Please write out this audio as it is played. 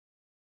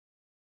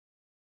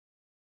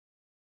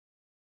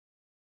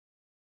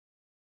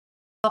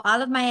So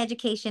all of my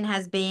education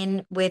has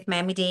been with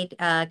Miami-Dade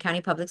County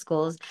Public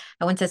Schools.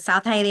 I went to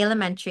South Hialeah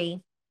Elementary,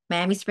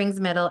 Miami Springs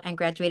Middle, and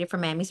graduated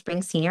from Miami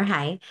Springs Senior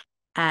High.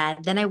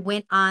 Then I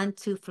went on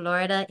to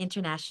Florida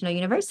International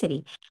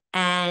University,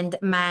 and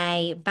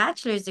my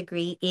bachelor's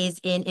degree is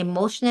in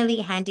emotionally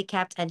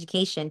handicapped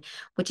education,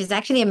 which is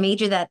actually a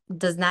major that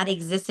does not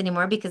exist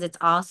anymore because it's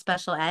all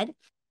special ed.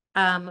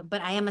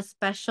 But I am a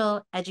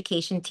special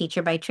education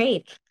teacher by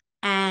trade.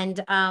 And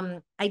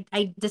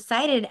I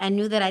decided I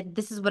knew that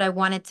this is what I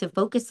wanted to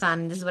focus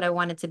on. This is what I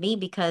wanted to be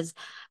because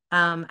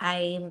um,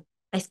 I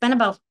I spent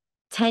about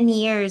 10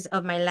 years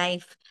of my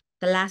life,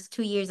 the last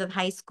 2 years of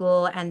high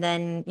school, and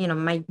then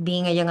my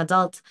being a young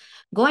adult,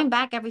 going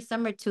back every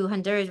summer to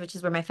Honduras, which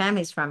is where my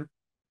family's from,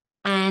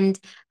 and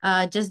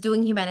just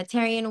doing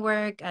humanitarian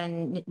work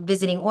and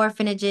visiting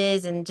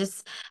orphanages and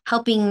just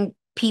helping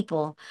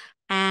people.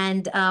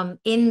 And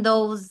in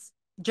those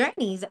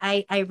journeys,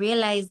 I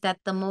realized that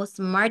the most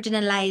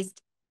marginalized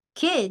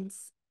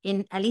kids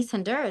in at least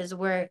Honduras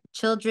were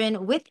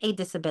children with a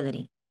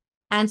disability.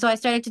 And so I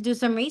started to do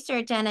some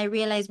research and I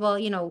realized, well,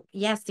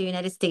 yes, the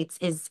United States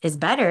is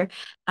better,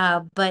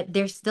 but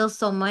there's still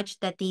so much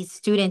that these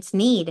students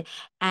need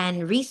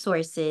and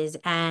resources.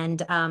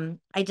 And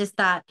I just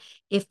thought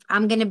if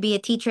I'm going to be a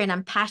teacher and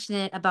I'm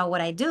passionate about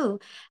what I do,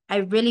 I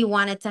really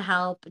wanted to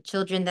help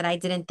children that I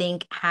didn't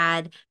think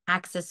had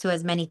access to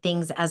as many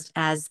things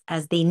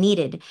as they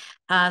needed.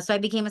 So I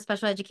became a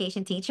special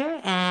education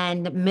teacher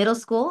and middle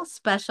school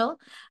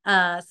special.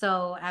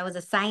 So I was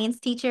a science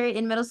teacher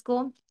in middle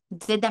school,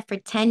 did that for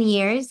 10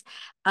 years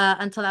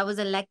until I was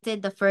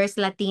elected the first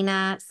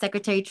Latina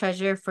secretary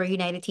treasurer for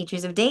United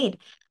Teachers of Dade.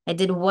 I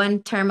did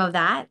one term of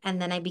that and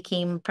then I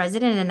became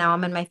president and now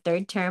I'm in my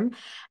third term.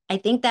 I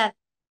think that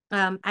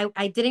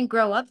I didn't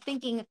grow up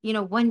thinking,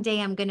 one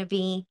day I'm going to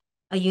be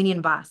a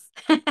union boss.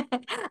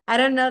 I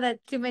don't know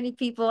that too many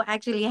people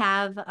actually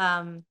have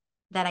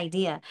that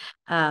idea.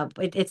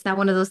 It's not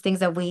one of those things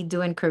that we do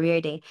in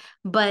career day.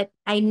 But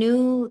I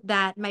knew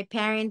that my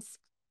parents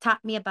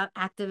taught me about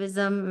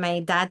activism. My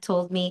dad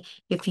told me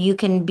if you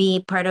can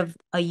be part of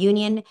a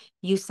union,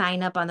 you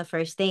sign up on the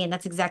first day. And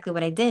that's exactly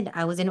what I did.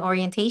 I was in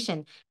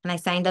orientation and I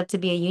signed up to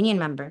be a union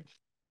member.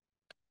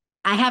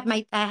 I had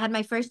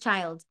my first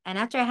child, and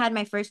after I had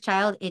my first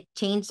child, it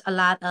changed a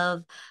lot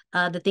of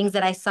the things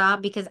that I saw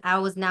because I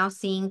was now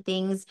seeing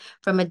things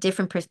from a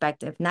different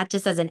perspective, not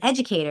just as an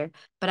educator,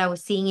 but I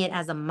was seeing it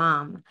as a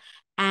mom.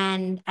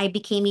 And I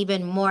became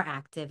even more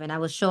active, and I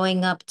was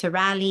showing up to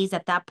rallies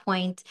at that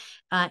point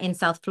in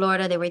South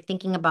Florida. They were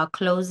thinking about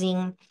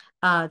closing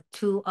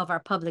two of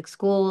our public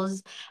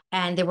schools,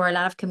 and there were a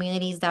lot of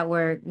communities that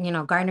were,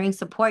 garnering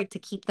support to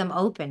keep them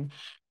open.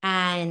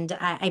 And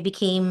I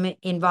became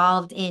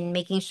involved in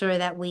making sure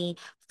that we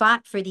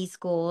fought for these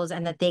schools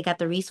and that they got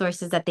the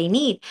resources that they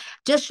need.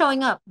 Just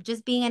showing up,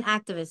 just being an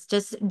activist,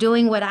 just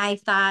doing what I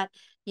thought,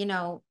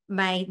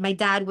 my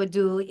dad would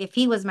do if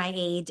he was my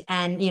age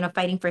and,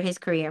 fighting for his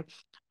career.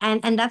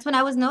 And that's when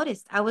I was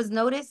noticed. I was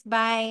noticed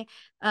by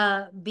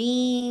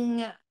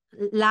being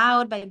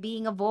loud, by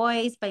being a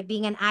voice, by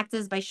being an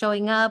activist, by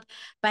showing up,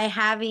 by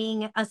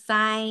having a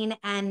sign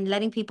and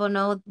letting people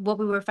know what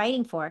we were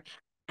fighting for.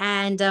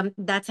 And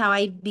that's how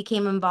I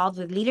became involved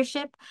with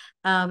leadership.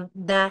 And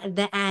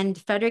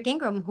Frederick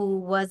Ingram, who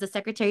was the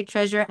secretary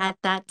treasurer at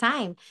that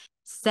time,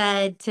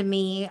 said to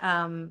me,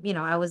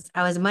 I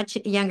was much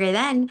younger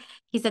then.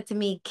 He said to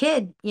me,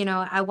 "Kid,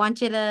 I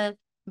want you to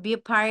be a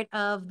part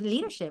of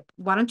leadership.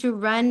 Why don't you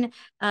run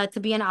to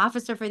be an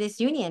officer for this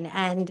union?"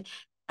 And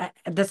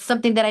that's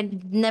something that I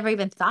never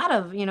even thought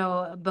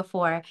of,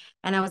 before.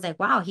 And I was like,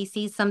 wow, he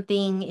sees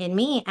something in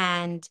me,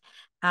 and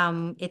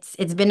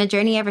it's been a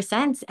journey ever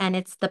since, and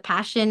it's the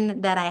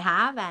passion that I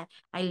have. And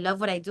I love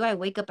what I do. I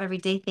wake up every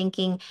day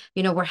thinking,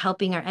 we're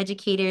helping our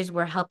educators,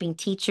 we're helping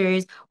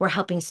teachers, we're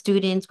helping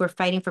students, we're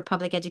fighting for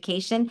public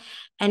education.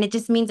 And it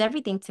just means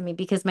everything to me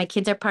because my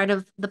kids are part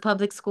of the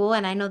public school,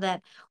 and I know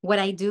that what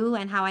I do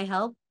and how I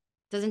help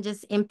doesn't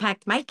just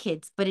impact my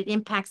kids, but it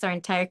impacts our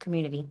entire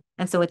community.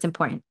 And so it's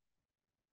important.